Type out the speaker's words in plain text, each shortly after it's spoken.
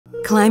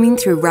Climbing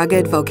through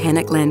rugged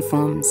volcanic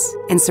landforms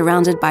and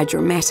surrounded by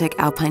dramatic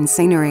alpine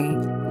scenery,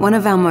 one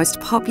of our most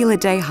popular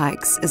day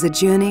hikes is a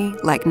journey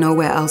like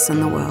nowhere else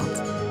in the world.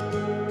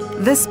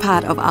 This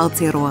part of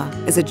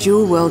Aotearoa is a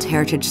dual World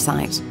Heritage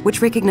Site,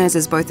 which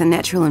recognises both the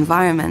natural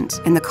environment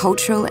and the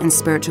cultural and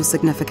spiritual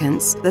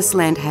significance this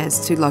land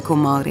has to local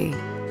Māori.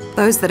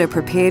 Those that are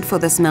prepared for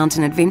this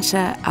mountain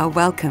adventure are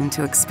welcome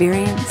to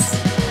experience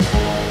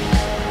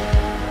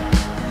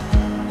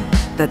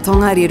the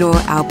Tongariro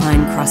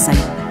Alpine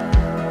Crossing.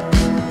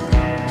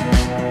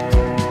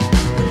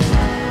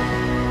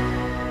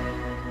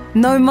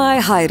 No mai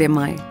haere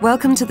mai.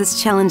 Welcome to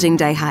this challenging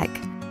day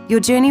hike. Your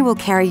journey will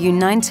carry you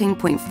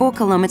 19.4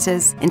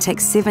 kilometres and take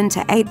 7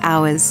 to 8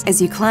 hours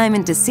as you climb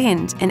and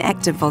descend an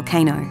active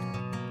volcano.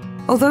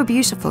 Although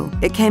beautiful,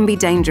 it can be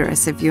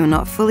dangerous if you are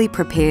not fully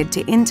prepared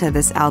to enter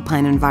this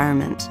alpine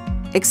environment.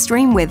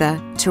 Extreme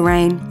weather,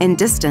 terrain and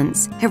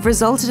distance have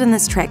resulted in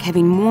this track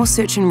having more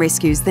search and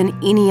rescues than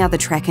any other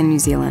track in New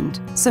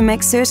Zealand, so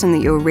make certain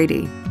that you're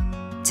ready.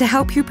 To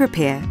help you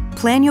prepare,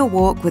 plan your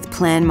walk with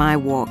Plan My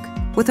Walk.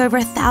 With over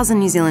 1,000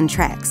 New Zealand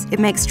tracks, it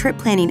makes trip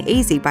planning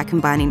easy by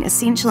combining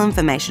essential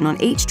information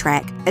on each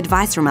track,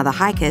 advice from other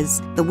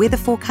hikers, the weather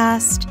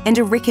forecast, and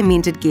a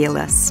recommended gear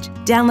list.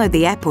 Download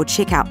the app or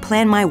check out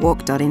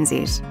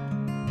planmywalk.nz.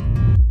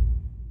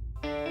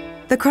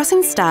 The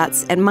crossing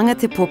starts at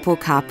Ngāti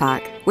car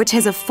park, which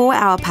has a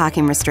 4-hour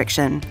parking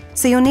restriction,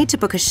 so you'll need to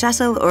book a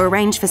shuttle or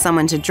arrange for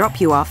someone to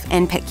drop you off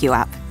and pick you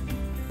up.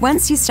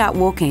 Once you start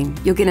walking,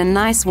 you'll get a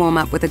nice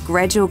warm-up with a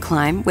gradual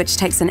climb which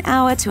takes an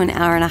hour to an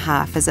hour and a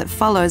half as it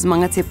follows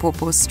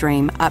Ngāti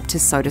stream up to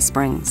Soda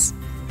Springs.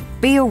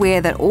 Be aware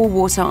that all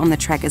water on the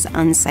track is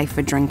unsafe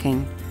for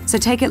drinking, so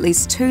take at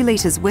least 2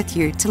 litres with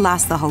you to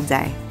last the whole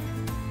day.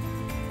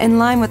 In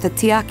line with the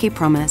Tiaki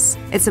promise,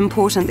 it's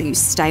important that you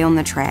stay on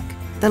the track.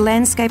 The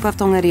landscape of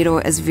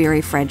Tongariro is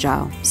very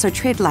fragile, so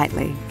tread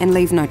lightly and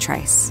leave no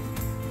trace.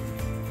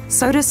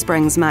 Soda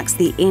Springs marks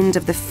the end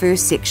of the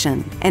first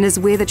section and is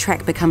where the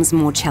track becomes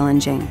more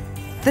challenging.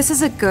 This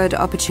is a good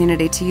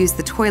opportunity to use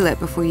the toilet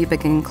before you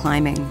begin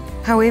climbing.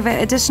 However,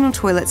 additional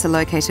toilets are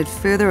located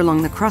further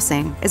along the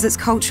crossing as it's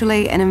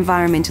culturally and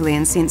environmentally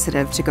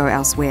insensitive to go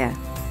elsewhere.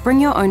 Bring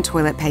your own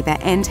toilet paper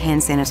and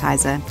hand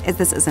sanitizer, as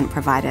this isn't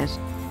provided.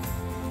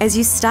 As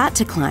you start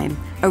to climb,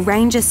 a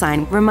ranger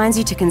sign reminds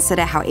you to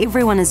consider how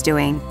everyone is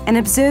doing and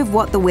observe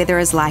what the weather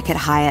is like at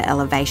higher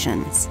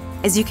elevations.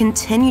 As you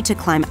continue to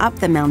climb up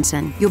the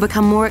mountain, you'll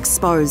become more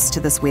exposed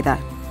to this weather.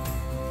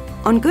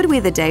 On good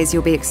weather days,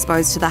 you'll be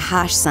exposed to the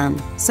harsh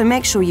sun, so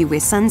make sure you wear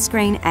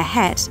sunscreen, a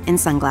hat and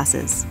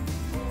sunglasses.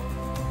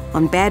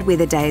 On bad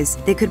weather days,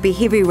 there could be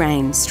heavy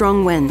rain,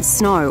 strong winds,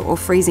 snow or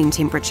freezing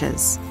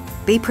temperatures.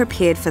 Be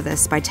prepared for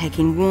this by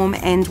taking warm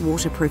and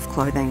waterproof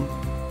clothing.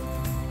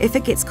 If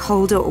it gets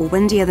colder or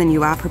windier than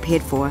you are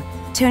prepared for,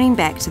 turning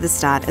back to the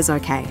start is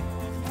okay.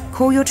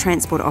 Call your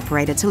transport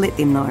operator to let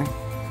them know.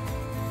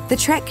 The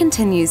track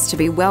continues to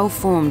be well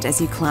formed as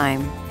you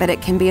climb, but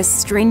it can be a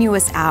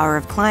strenuous hour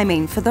of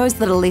climbing for those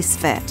that are less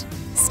fit.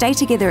 Stay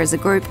together as a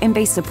group and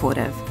be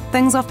supportive.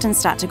 Things often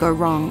start to go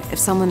wrong if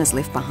someone is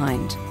left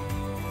behind.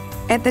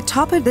 At the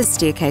top of this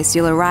staircase,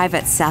 you'll arrive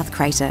at South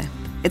Crater.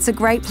 It's a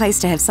great place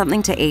to have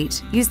something to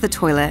eat, use the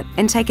toilet,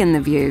 and take in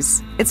the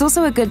views. It's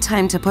also a good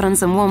time to put on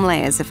some warm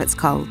layers if it's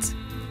cold.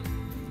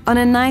 On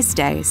a nice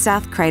day,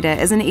 South Crater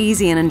is an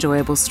easy and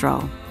enjoyable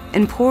stroll.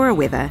 In poorer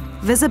weather,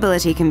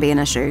 visibility can be an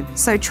issue,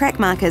 so track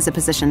markers are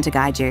positioned to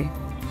guide you.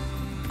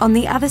 On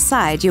the other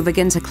side, you'll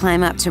begin to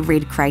climb up to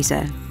Red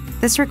Crater.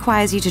 This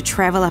requires you to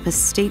travel up a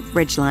steep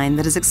ridgeline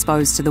that is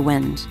exposed to the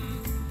wind.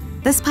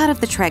 This part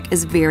of the track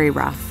is very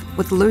rough,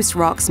 with loose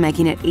rocks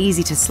making it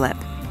easy to slip.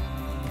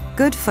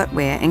 Good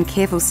footwear and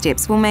careful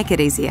steps will make it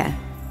easier.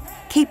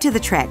 Keep to the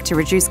track to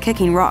reduce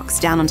kicking rocks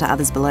down onto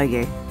others below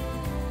you.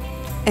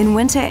 In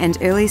winter and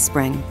early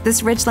spring,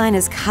 this ridgeline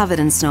is covered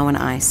in snow and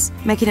ice,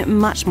 making it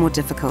much more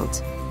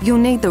difficult. You'll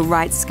need the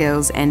right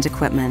skills and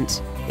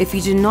equipment. If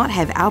you do not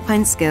have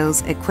alpine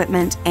skills,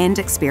 equipment and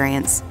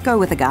experience, go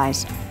with a guide.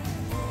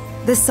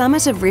 The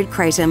summit of Red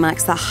Crater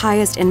marks the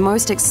highest and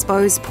most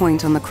exposed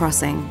point on the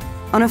crossing.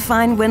 On a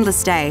fine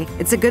windless day,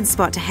 it's a good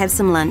spot to have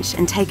some lunch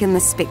and take in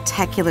this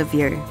spectacular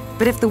view.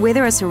 But if the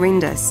weather is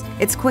horrendous,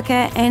 it's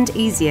quicker and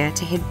easier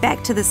to head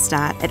back to the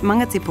start at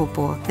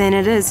Ngāti than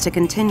it is to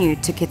continue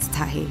to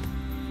Ketatahi.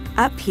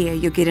 Up here,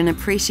 you'll get an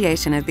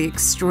appreciation of the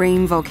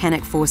extreme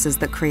volcanic forces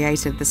that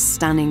created this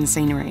stunning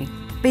scenery.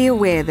 Be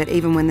aware that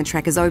even when the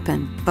track is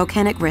open,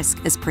 volcanic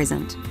risk is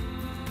present.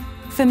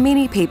 For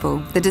many people,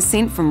 the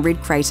descent from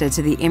Red Crater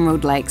to the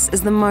Emerald Lakes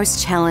is the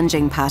most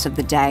challenging part of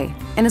the day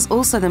and is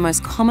also the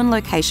most common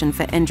location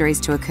for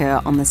injuries to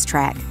occur on this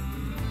track.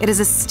 It is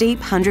a steep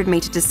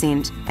 100-metre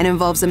descent and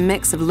involves a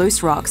mix of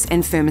loose rocks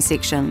and firmer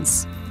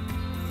sections.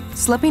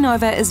 Slipping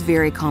over is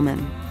very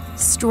common.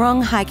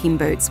 Strong hiking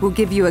boots will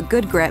give you a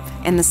good grip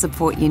and the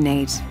support you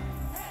need.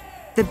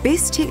 The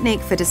best technique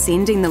for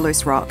descending the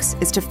loose rocks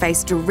is to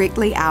face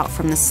directly out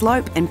from the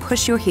slope and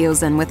push your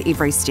heels in with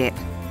every step.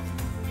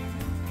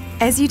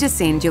 As you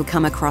descend, you'll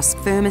come across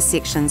firmer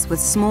sections with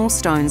small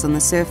stones on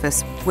the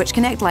surface which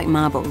can act like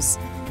marbles.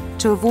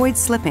 To avoid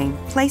slipping,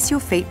 place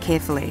your feet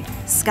carefully.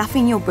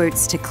 Scuffing your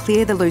boots to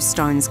clear the loose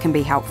stones can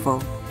be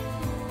helpful.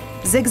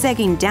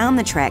 Zigzagging down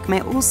the track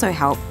may also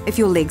help if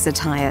your legs are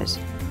tired.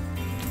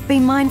 Be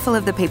mindful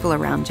of the people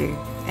around you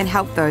and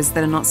help those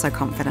that are not so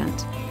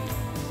confident.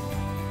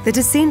 The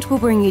descent will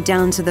bring you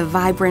down to the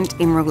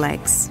vibrant emerald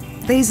lakes.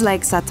 These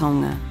lakes are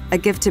tonga, a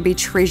gift to be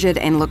treasured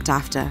and looked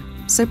after.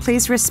 So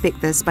please respect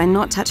this by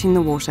not touching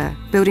the water,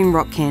 building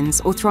rock cairns,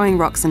 or throwing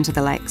rocks into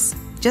the lakes.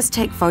 Just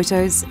take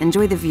photos,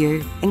 enjoy the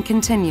view, and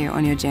continue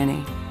on your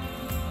journey.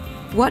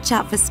 Watch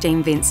out for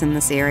steam vents in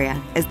this area,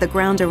 as the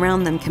ground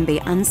around them can be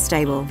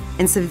unstable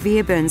and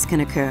severe burns can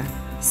occur.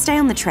 Stay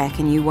on the track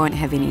and you won't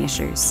have any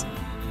issues.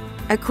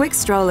 A quick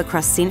stroll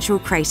across Central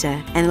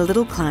Crater and a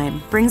little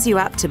climb brings you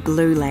up to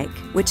Blue Lake,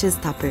 which is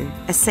Taupo,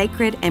 a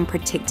sacred and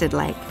protected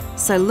lake.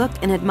 So look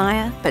and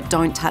admire, but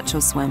don't touch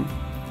or swim.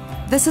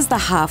 This is the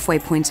halfway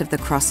point of the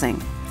crossing.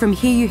 From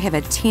here you have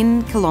a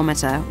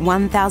 10-kilometre,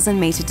 1,000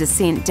 metre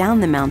descent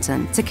down the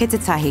mountain to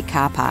Kitatahi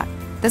car park.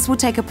 This will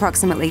take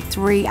approximately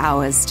 3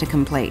 hours to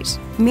complete.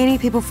 Many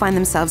people find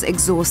themselves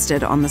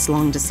exhausted on this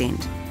long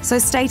descent, so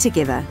stay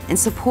together and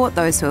support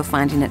those who are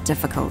finding it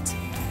difficult.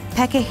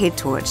 Pack a head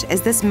torch,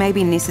 as this may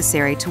be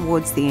necessary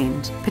towards the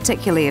end,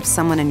 particularly if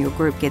someone in your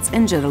group gets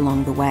injured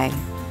along the way.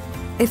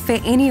 If for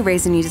any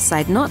reason you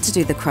decide not to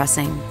do the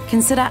crossing,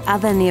 consider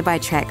other nearby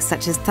tracks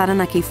such as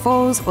Taranaki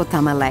Falls or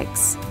Tama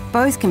Lakes.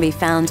 Both can be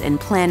found in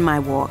Plan My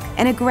Walk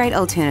and are great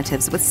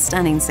alternatives with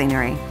stunning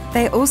scenery.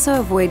 They also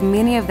avoid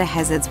many of the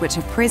hazards which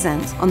are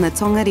present on the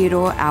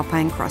Tongariro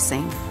Alpine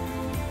Crossing.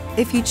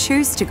 If you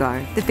choose to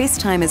go, the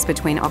best time is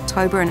between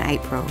October and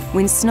April,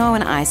 when snow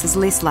and ice is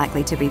less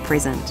likely to be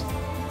present.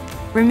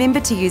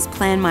 Remember to use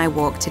Plan My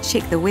Walk to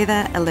check the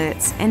weather,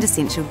 alerts and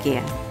essential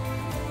gear.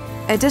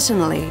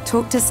 Additionally,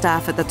 talk to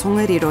staff at the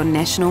Tongariro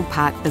National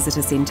Park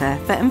Visitor Centre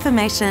for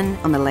information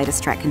on the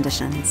latest track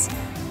conditions.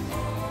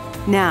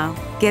 Now,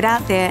 get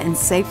out there and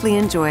safely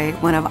enjoy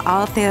one of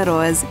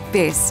Aotearoa's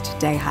best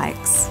day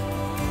hikes.